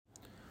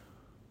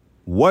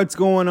What's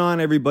going on,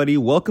 everybody?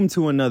 Welcome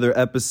to another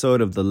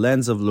episode of The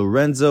Lens of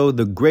Lorenzo,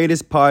 the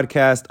greatest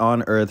podcast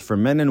on earth for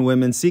men and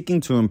women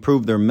seeking to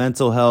improve their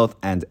mental health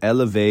and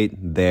elevate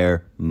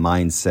their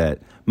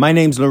mindset. My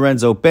name's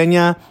Lorenzo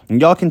Peña,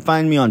 and y'all can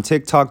find me on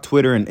TikTok,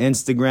 Twitter, and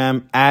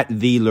Instagram at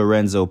The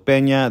Lorenzo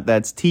Peña.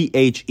 That's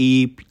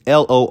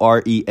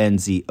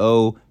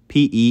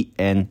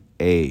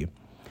TheLorenzopena.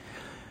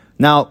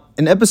 Now,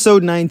 in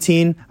episode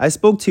 19, I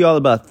spoke to y'all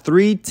about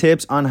 3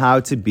 tips on how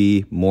to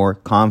be more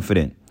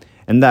confident.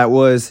 And that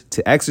was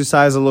to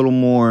exercise a little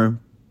more,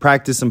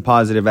 practice some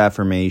positive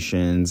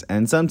affirmations,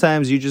 and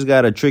sometimes you just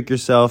got to trick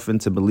yourself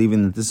into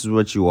believing that this is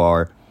what you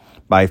are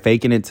by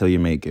faking it till you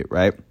make it,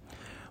 right?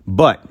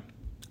 But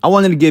I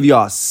wanted to give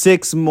y'all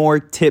 6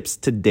 more tips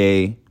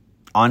today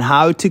on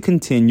how to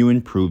continue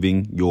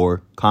improving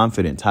your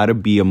confidence, how to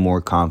be a more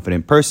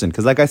confident person.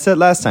 Because like I said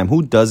last time,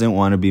 who doesn't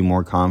want to be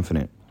more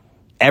confident?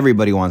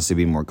 Everybody wants to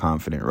be more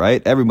confident,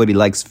 right? Everybody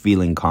likes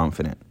feeling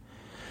confident.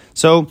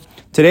 So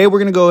today we're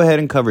going to go ahead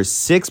and cover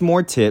 6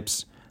 more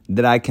tips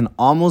that I can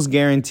almost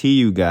guarantee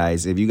you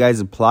guys, if you guys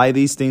apply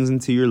these things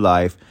into your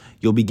life,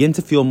 you'll begin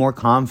to feel more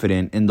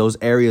confident in those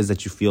areas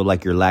that you feel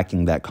like you're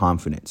lacking that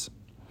confidence.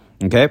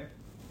 Okay?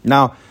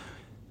 Now,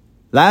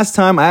 last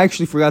time I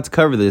actually forgot to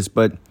cover this,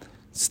 but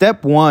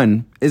step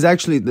 1 is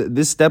actually,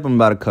 this step I'm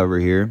about to cover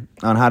here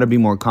on how to be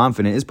more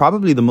confident is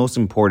probably the most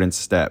important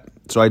step.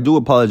 So I do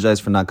apologize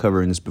for not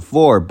covering this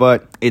before,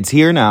 but it's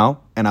here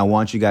now, and I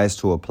want you guys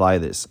to apply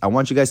this. I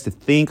want you guys to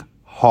think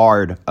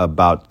hard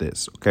about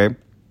this, okay?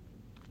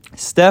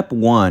 Step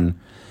 1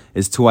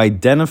 is to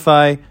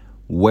identify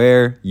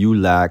where you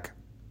lack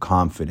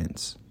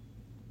confidence.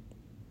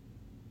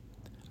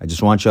 I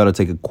just want y'all to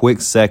take a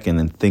quick second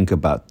and think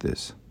about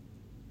this.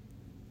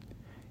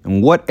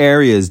 In what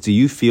areas do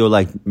you feel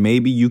like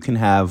maybe you can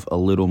have a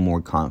little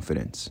more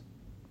confidence?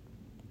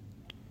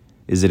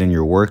 Is it in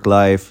your work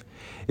life?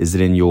 Is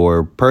it in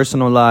your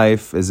personal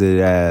life? Is it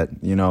at,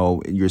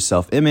 your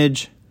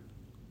self-image?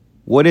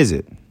 What is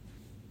it?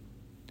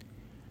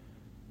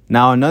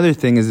 Now, another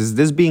thing is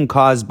this being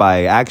caused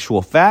by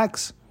actual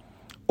facts,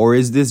 or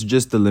is this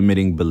just a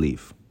limiting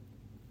belief?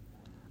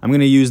 I'm going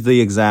to use the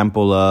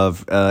example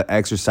of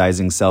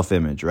exercising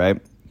self-image,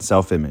 right?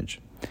 Self-image.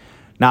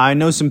 Now, I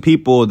know some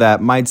people that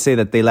might say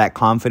that they lack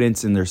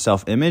confidence in their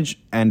self-image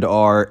and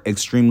are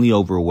extremely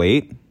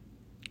overweight.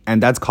 And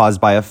that's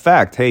caused by a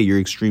fact. Hey, you're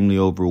extremely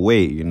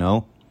overweight,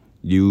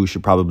 You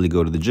should probably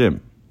go to the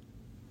gym.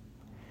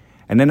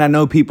 And then I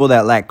know people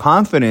that lack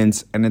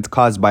confidence, and it's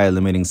caused by a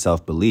limiting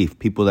self-belief.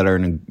 People that are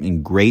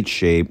in great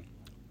shape,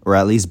 or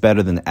at least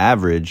better than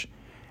average,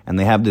 and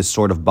they have this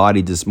sort of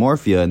body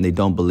dysmorphia, and they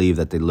don't believe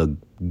that they look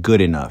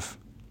good enough.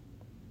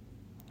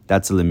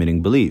 That's a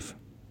limiting belief,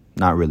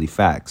 not really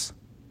facts.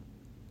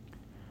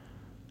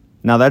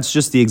 Now, that's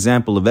just the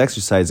example of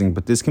exercising,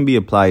 but this can be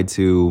applied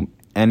to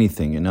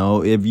anything.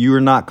 If you're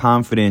not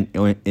confident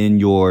in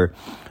your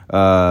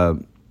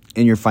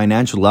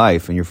financial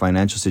life, in your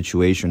financial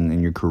situation,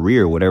 in your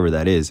career, whatever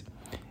that is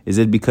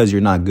it because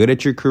you're not good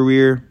at your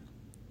career,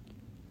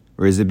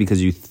 or is it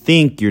because you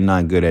think you're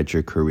not good at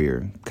your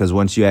career? Because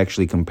once you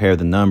actually compare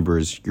the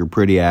numbers, you're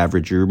pretty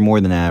average, you're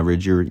more than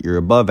average, you're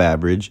above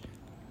average,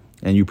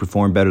 and you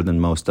perform better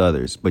than most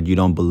others, but you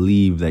don't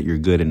believe that you're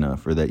good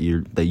enough or that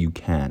you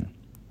can.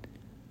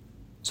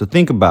 So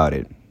think about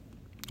it.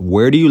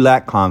 Where do you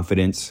lack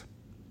confidence?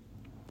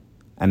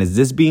 And is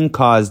this being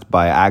caused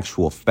by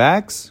actual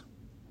facts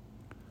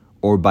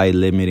or by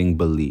limiting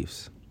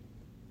beliefs?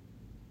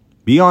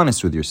 Be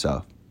honest with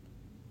yourself.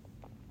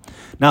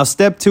 Now,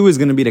 step 2 is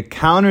going to be to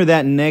counter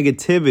that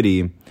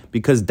negativity,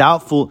 because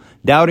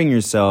doubting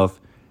yourself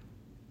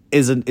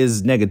is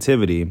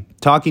negativity.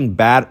 Talking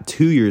bad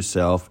to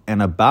yourself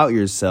and about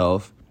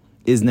yourself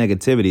is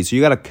negativity. So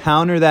you got to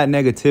counter that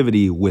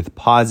negativity with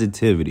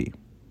positivity.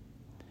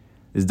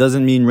 This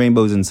doesn't mean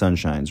rainbows and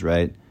sunshines,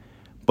 right?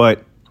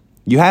 But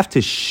you have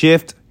to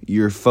shift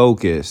your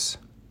focus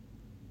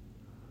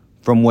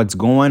from what's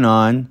going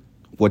on,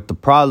 what the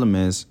problem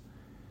is,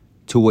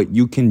 to what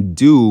you can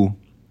do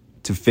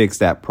to fix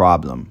that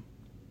problem.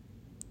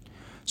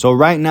 So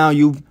right now,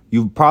 you've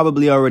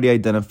probably already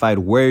identified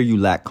where you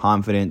lack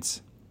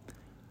confidence,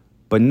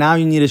 but now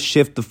you need to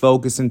shift the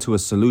focus into a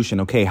solution.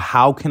 Okay,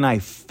 how can I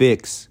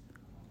fix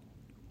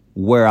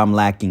where I'm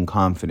lacking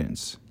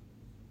confidence?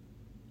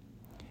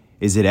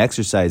 Is it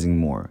exercising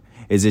more?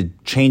 Is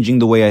it changing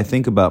the way I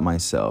think about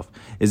myself?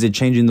 Is it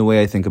changing the way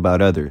I think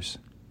about others?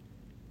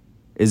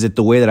 Is it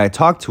the way that I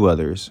talk to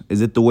others?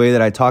 Is it the way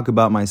that I talk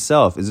about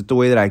myself? Is it the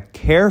way that I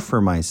care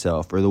for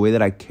myself or the way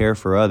that I care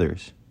for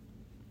others?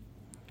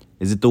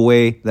 Is it the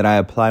way that I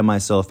apply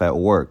myself at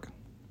work?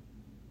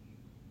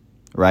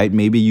 Right?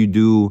 Maybe you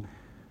do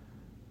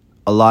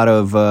a lot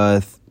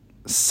of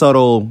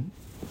subtle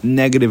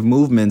negative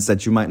movements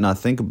that you might not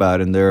think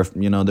about, and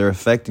they're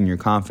affecting your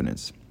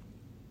confidence.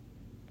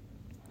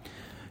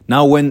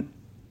 Now, when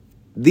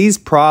these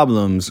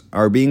problems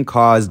are being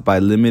caused by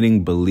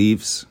limiting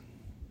beliefs,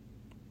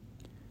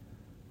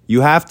 You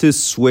have to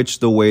switch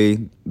the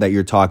way that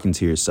you're talking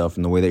to yourself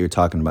and the way that you're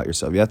talking about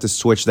yourself. You have to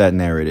switch that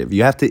narrative.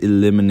 You have to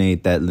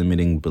eliminate that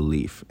limiting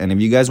belief. And if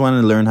you guys want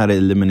to learn how to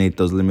eliminate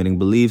those limiting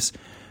beliefs,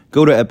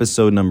 go to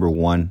episode number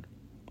 1.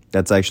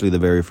 That's actually the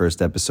very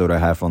first episode I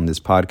have on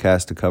this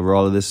podcast to cover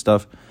all of this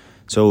stuff.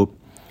 So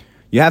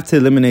you have to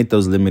eliminate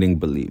those limiting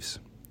beliefs.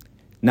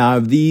 Now,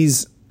 if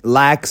these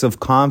lacks of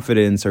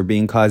confidence are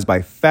being caused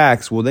by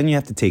facts, well, then you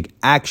have to take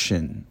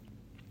action.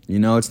 You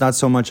know, it's not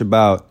so much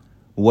about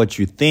what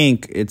you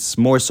think, it's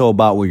more so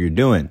about what you're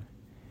doing.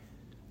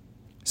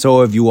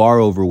 So if you are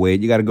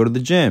overweight, you got to go to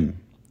the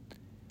gym.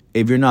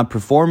 If you're not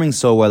performing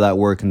so well at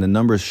work and the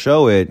numbers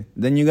show it,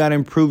 then you got to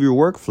improve your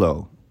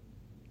workflow.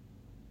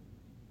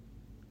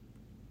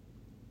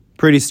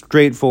 Pretty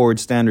straightforward,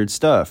 standard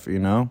stuff, you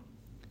know?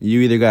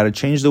 You either got to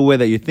change the way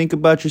that you think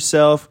about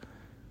yourself,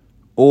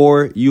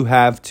 or you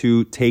have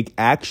to take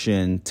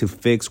action to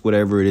fix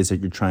whatever it is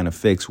that you're trying to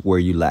fix where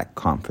you lack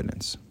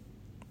confidence.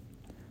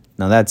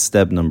 Now, that's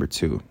step number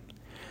 2.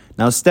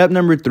 Now, step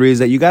number 3 is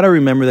that you got to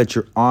remember that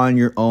you're on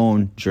your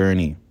own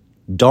journey.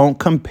 Don't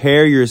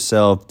compare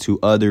yourself to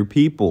other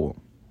people.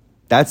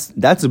 That's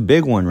a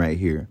big one right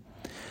here.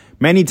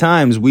 Many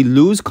times we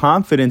lose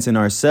confidence in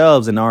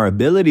ourselves and our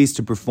abilities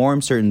to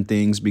perform certain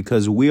things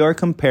because we are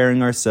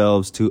comparing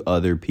ourselves to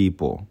other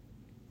people.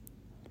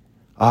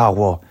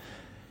 Well,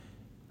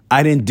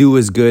 I didn't do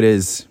as good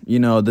as,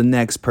 the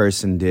next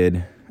person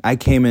did. I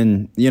came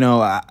in,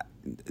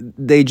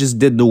 they just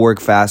did the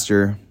work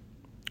faster,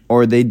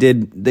 or they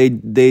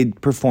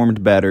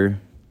performed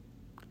better.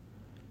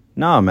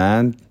 No,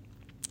 man.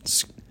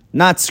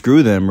 Not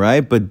screw them,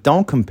 right? But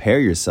don't compare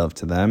yourself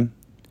to them.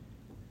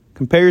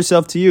 Compare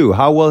yourself to you.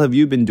 How well have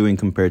you been doing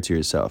compared to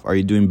yourself? Are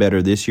you doing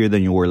better this year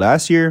than you were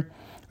last year?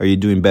 Are you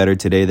doing better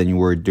today than you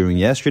were doing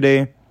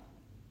yesterday?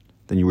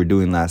 Than you were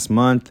doing last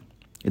month?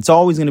 It's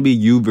always going to be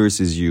you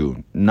versus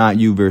you, not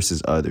you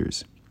versus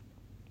others.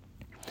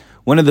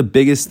 One of the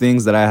biggest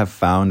things that I have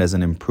found as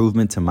an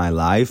improvement to my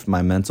life,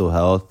 my mental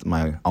health,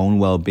 my own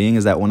well-being,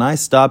 is that when I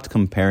stopped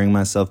comparing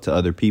myself to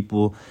other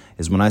people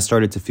is when I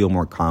started to feel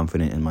more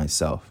confident in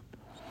myself.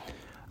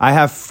 I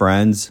have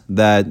friends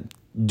that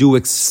do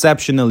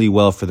exceptionally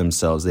well for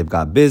themselves. They've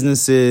got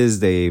businesses,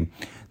 they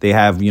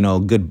have,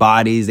 good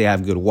bodies, they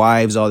have good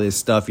wives, all this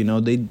stuff,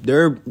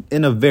 they're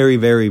in a very,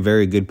 very,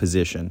 very good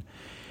position.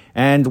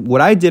 And what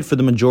I did for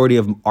the majority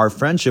of our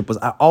friendship was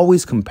I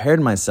always compared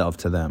myself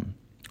to them.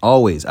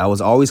 Always. I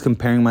was always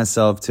comparing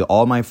myself to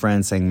all my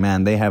friends saying,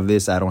 man, they have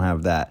this, I don't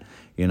have that,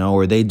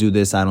 or they do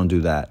this, I don't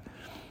do that.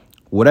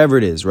 Whatever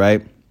it is,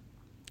 right?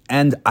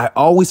 And I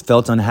always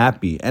felt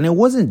unhappy. And it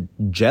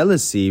wasn't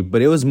jealousy,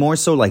 but it was more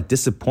so like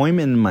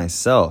disappointment in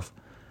myself.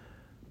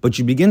 But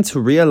you begin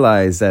to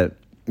realize that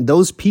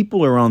those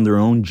people are on their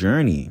own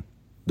journey.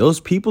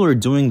 Those people are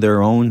doing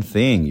their own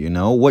thing,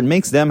 What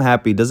makes them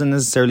happy doesn't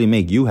necessarily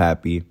make you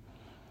happy.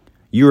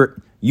 You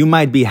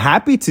might be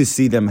happy to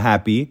see them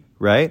happy,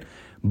 right?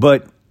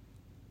 But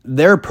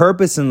their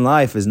purpose in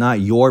life is not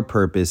your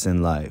purpose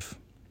in life.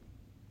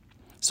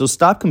 So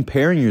stop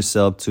comparing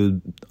yourself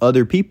to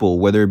other people,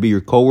 whether it be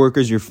your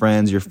coworkers, your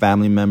friends, your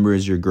family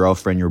members, your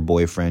girlfriend, your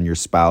boyfriend, your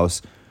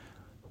spouse,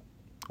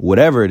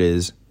 whatever it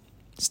is.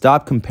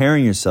 Stop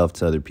comparing yourself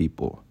to other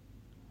people.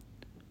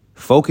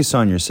 Focus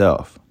on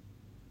yourself.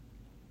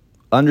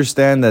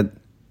 Understand that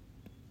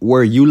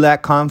where you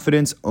lack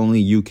confidence, only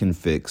you can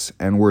fix.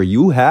 And where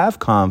you have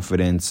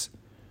confidence,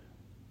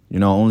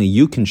 only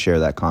you can share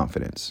that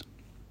confidence.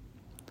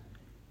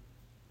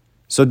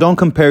 So don't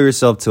compare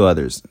yourself to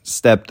others.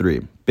 Step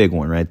 3, big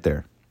one right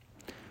there.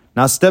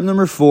 Now, step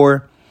number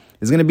 4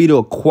 is going to be to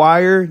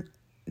acquire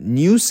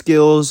new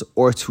skills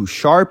or to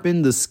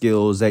sharpen the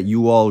skills that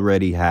you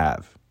already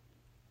have.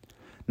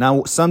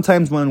 Now,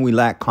 sometimes when we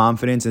lack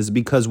confidence, it's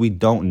because we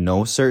don't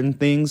know certain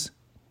things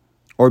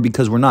or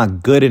because we're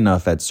not good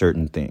enough at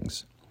certain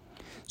things.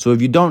 So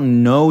if you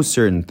don't know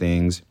certain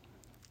things,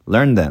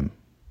 learn them.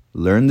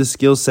 Learn the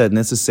skill set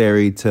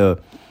necessary to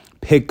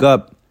pick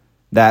up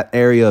that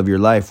area of your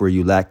life where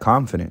you lack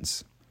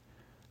confidence.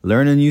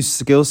 Learn a new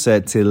skill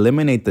set to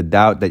eliminate the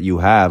doubt that you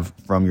have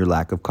from your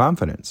lack of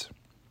confidence.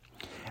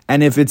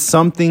 And if it's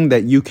something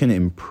that you can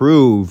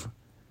improve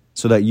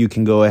so that you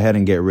can go ahead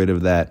and get rid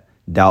of that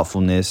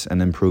doubtfulness and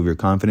improve your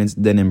confidence,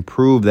 then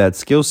improve that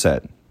skill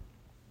set.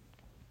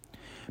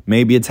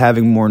 Maybe it's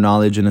having more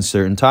knowledge in a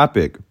certain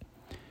topic.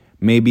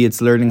 Maybe it's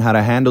learning how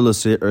to handle a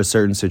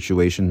certain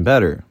situation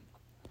better.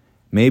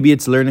 Maybe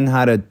it's learning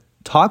how to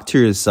talk to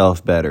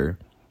yourself better,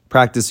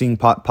 practicing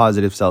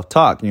positive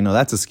self-talk.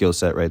 That's a skill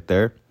set right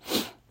there.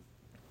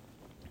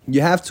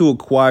 You have to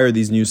acquire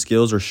these new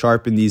skills or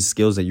sharpen these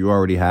skills that you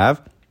already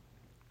have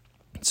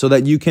so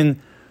that you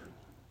can,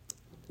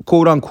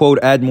 quote unquote,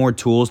 add more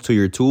tools to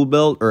your tool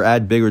belt or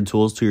add bigger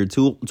tools to your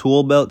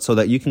tool belt so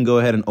that you can go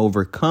ahead and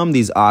overcome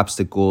these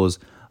obstacles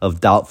of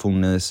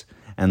doubtfulness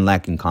and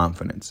lacking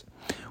confidence.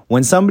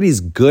 When somebody's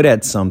good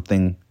at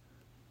something,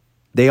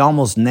 they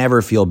almost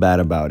never feel bad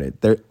about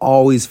it. They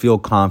always feel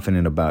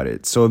confident about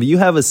it. So if you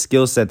have a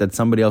skill set that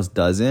somebody else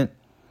doesn't,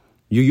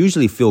 you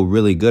usually feel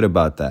really good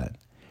about that.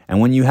 And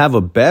when you have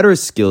a better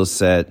skill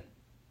set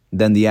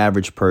than the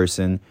average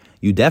person,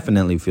 you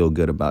definitely feel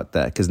good about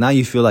that, because now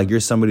you feel like you're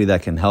somebody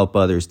that can help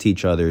others,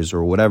 teach others,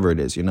 or whatever it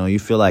is. You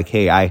feel like,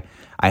 hey, I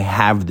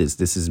have this.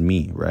 This is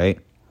me, right?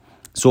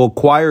 So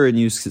acquire a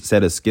new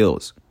set of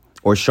skills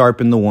or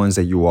sharpen the ones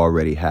that you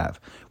already have.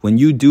 When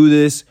you do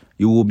this,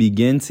 you will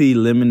begin to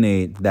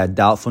eliminate that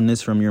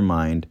doubtfulness from your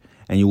mind,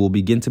 and you will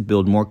begin to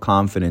build more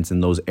confidence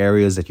in those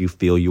areas that you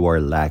feel you are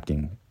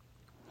lacking.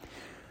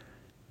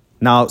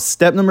 Now,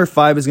 step number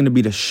 5 is going to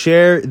be to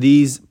share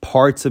these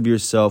parts of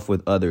yourself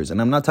with others.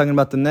 And I'm not talking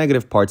about the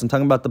negative parts. I'm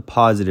talking about the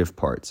positive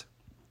parts.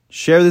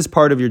 Share this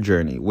part of your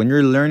journey. When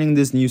you're learning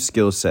this new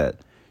skill set,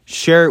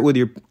 share it with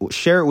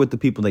the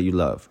people that you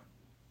love.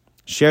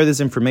 Share this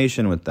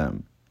information with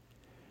them.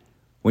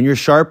 When you're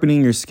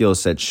sharpening your skill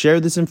set, share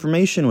this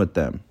information with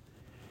them.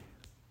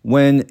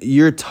 When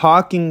you're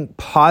talking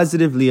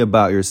positively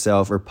about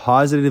yourself or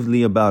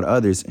positively about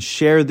others,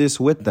 share this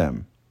with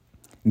them.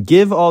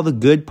 Give all the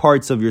good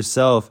parts of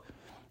yourself,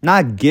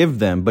 not give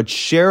them, but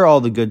share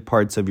all the good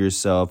parts of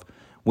yourself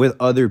with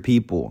other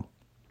people.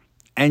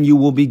 And you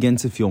will begin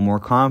to feel more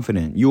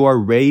confident. You are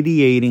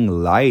radiating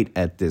light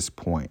at this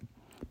point.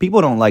 People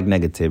don't like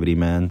negativity,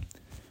 man.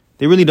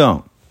 They really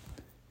don't.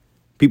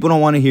 People don't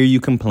want to hear you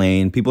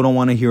complain. People don't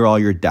want to hear all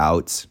your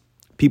doubts.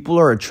 People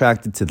are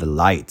attracted to the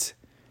light.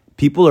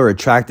 People are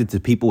attracted to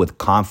people with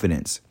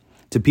confidence,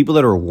 to people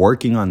that are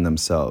working on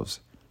themselves.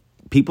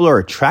 People are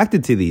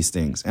attracted to these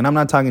things. And I'm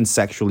not talking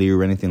sexually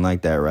or anything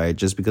like that, right?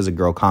 Just because a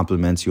girl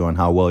compliments you on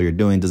how well you're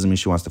doing doesn't mean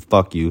she wants to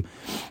fuck you.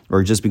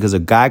 Or just because a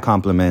guy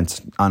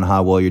compliments on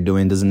how well you're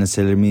doing doesn't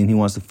necessarily mean he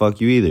wants to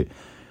fuck you either.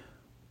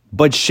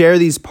 But share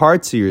these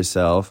parts of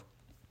yourself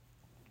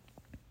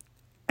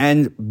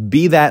and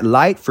be that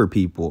light for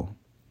people.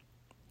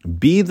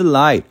 Be the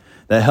light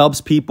that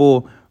helps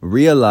people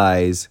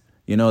realize,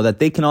 that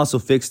they can also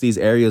fix these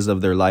areas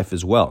of their life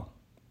as well.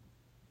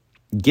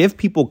 Give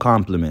people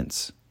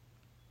compliments.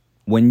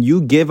 When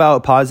you give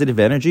out positive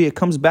energy, it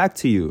comes back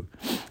to you.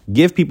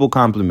 Give people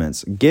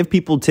compliments. Give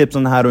people tips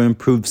on how to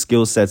improve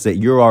skill sets that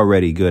you're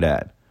already good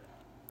at.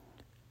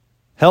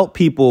 Help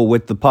people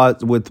with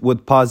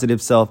with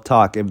positive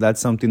self-talk if that's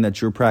something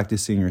that you're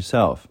practicing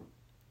yourself.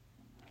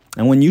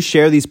 And when you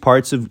share these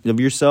parts of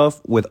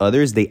yourself with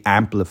others, they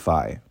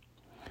amplify.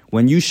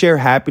 When you share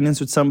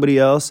happiness with somebody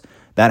else,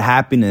 that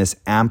happiness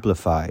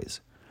amplifies.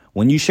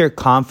 When you share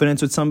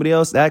confidence with somebody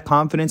else, that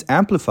confidence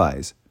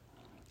amplifies.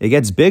 It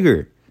gets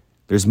bigger.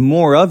 There's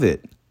more of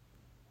it.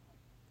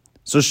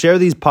 So share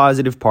these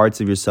positive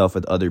parts of yourself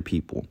with other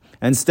people.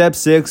 And step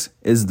 6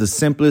 is the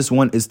simplest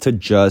one, is to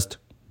just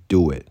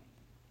do it.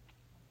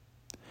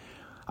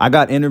 I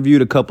got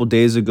interviewed a couple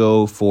days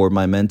ago for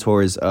my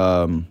mentor's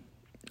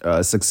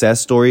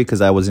success story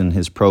because I was in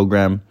his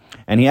program.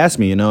 And he asked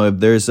me, if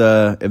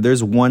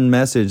there's one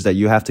message that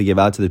you have to give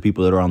out to the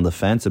people that are on the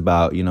fence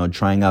about,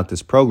 trying out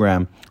this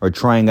program or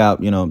trying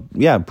out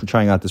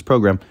this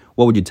program,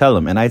 what would you tell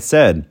them? And I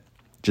said,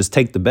 just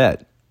take the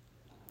bet.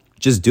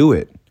 Just do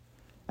it.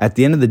 At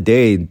the end of the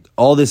day,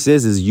 all this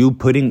is you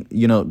putting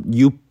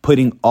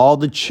all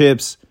the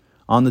chips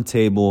on the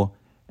table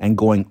and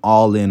going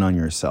all in on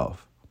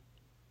yourself.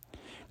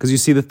 Because you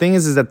see, the thing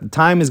is that the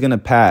time is going to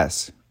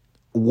pass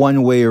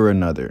one way or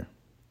another.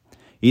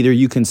 Either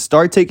you can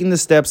start taking the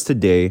steps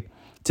today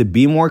to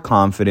be more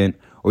confident,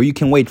 or you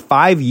can wait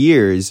 5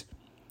 years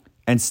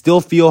and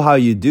still feel how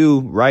you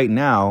do right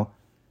now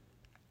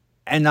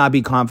and not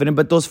be confident,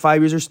 but those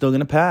 5 years are still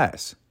going to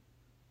pass.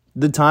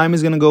 The time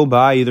is going to go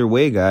by either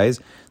way, guys.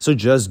 So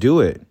just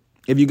do it.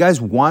 If you guys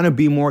want to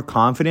be more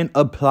confident,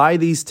 apply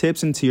these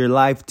tips into your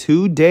life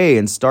today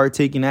and start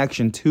taking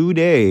action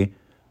today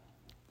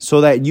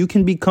so that you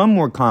can become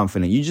more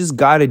confident. You just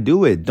got to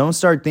do it. Don't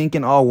start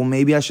thinking,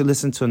 maybe I should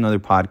listen to another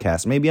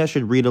podcast. Maybe I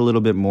should read a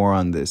little bit more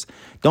on this.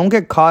 Don't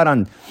get caught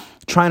on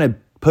trying to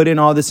put in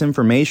all this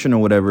information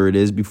or whatever it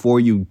is before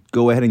you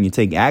go ahead and you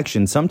take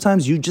action.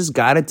 Sometimes you just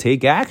got to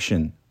take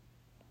action.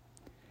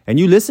 And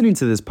you listening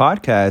to this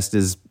podcast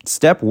is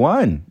step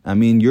 1. I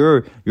mean,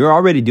 you're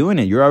already doing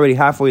it. You're already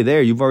halfway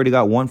there. You've already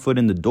got one foot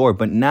in the door.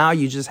 But now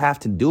you just have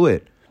to do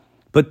it.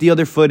 Put the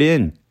other foot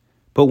in.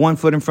 Put one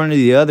foot in front of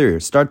the other.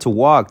 Start to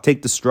walk.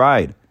 Take the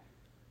stride.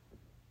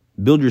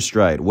 Build your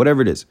stride.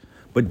 Whatever it is.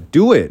 But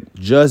do it.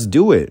 Just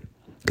do it.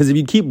 Because if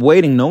you keep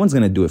waiting, no one's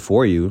going to do it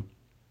for you.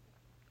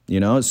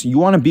 So you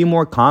want to be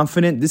more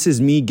confident? This is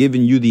me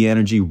giving you the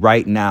energy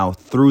right now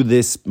through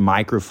this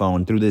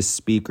microphone, through this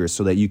speaker,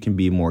 so that you can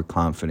be more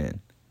confident.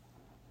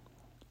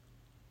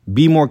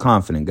 Be more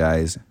confident,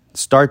 guys.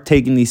 Start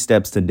taking these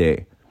steps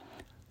today.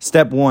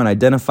 Step 1,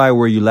 identify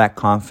where you lack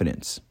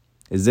confidence.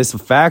 Is this a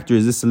fact or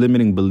is this a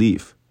limiting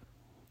belief?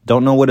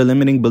 Don't know what a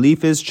limiting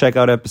belief is? Check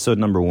out episode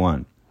number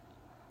 1.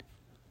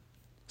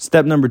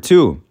 Step number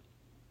 2,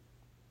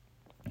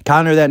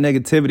 counter that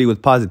negativity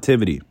with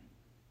positivity.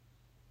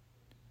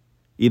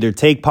 Either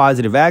take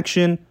positive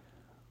action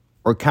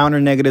or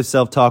counter negative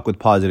self-talk with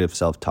positive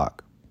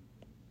self-talk.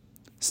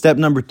 Step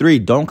number 3,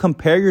 don't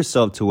compare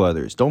yourself to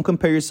others. Don't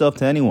compare yourself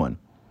to anyone.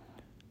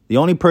 The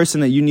only person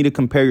that you need to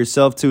compare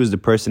yourself to is the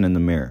person in the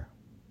mirror.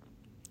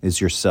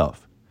 is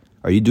yourself.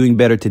 Are you doing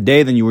better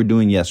today than you were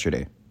doing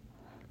yesterday?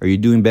 Are you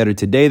doing better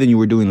today than you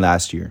were doing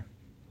last year?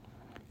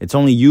 It's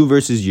only you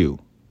versus you.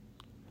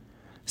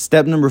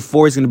 Step number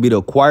 4 is going to be to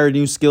acquire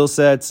new skill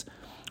sets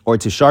or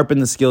to sharpen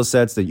the skill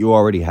sets that you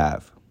already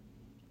have.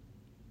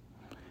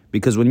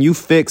 Because when you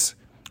fix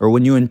or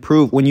when you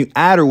improve, when you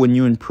add or when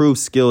you improve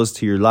skills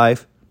to your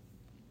life,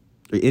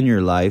 or in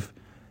your life,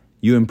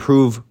 you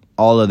improve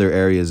all other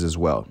areas as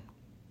well.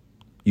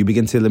 You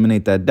begin to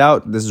eliminate that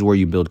doubt. This is where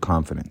you build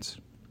confidence.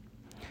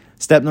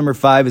 Step number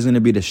 5 is going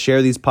to be to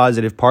share these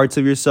positive parts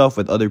of yourself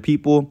with other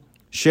people.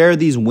 Share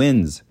these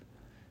wins.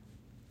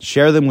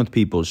 Share them with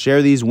people.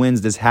 Share these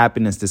wins, this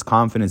happiness, this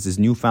confidence, this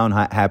newfound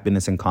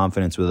happiness and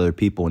confidence with other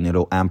people, and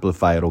it'll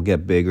amplify. It'll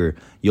get bigger.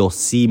 You'll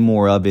see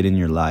more of it in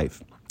your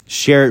life.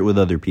 Share it with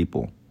other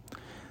people.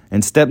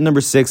 And step number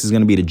 6 is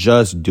going to be to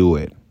just do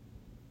it.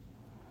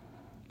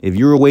 If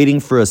you were waiting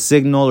for a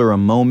signal or a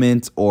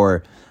moment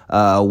or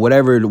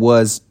whatever it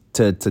was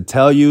to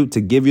tell you,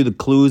 to give you the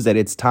clues that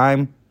it's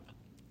time,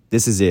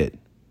 this is it.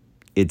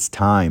 It's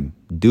time.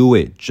 Do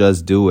it.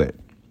 Just do it.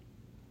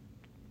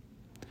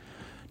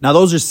 Now,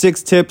 those are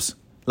 6 tips.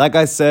 Like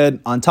I said,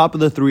 on top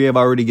of the 3 I've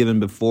already given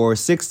before,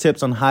 6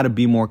 tips on how to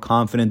be more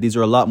confident. These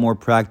are a lot more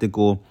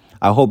practical.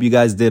 I hope you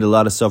guys did a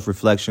lot of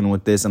self-reflection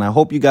with this, and I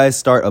hope you guys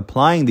start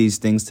applying these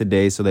things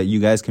today so that you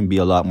guys can be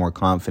a lot more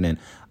confident.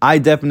 I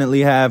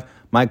definitely have.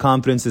 My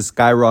confidence has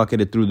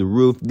skyrocketed through the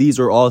roof. These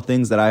are all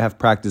things that I have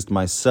practiced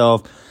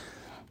myself.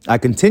 I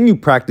continue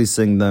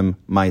practicing them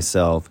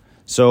myself.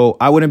 So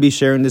I wouldn't be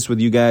sharing this with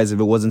you guys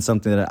if it wasn't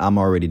something that I'm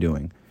already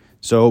doing.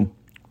 So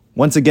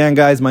once again,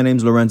 guys, my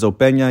name's Lorenzo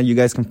Peña. You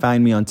guys can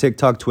find me on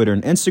TikTok, Twitter,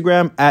 and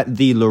Instagram at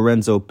the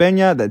Lorenzo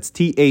Peña. That's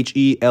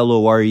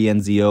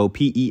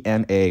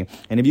TheLorenzopena.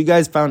 And if you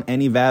guys found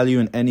any value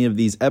in any of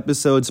these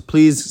episodes,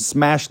 please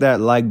smash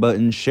that like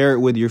button, share it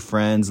with your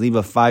friends, leave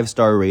a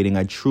 5-star rating.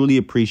 I truly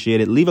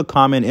appreciate it. Leave a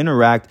comment,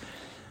 interact.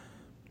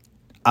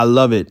 I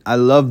love it. I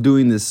love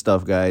doing this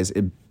stuff, guys.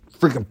 It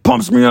freaking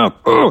pumps me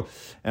up. Ugh!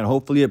 And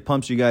hopefully it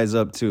pumps you guys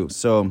up too.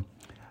 So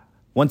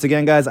once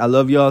again, guys, I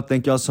love y'all.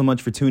 Thank y'all so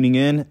much for tuning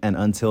in. And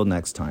until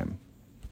next time.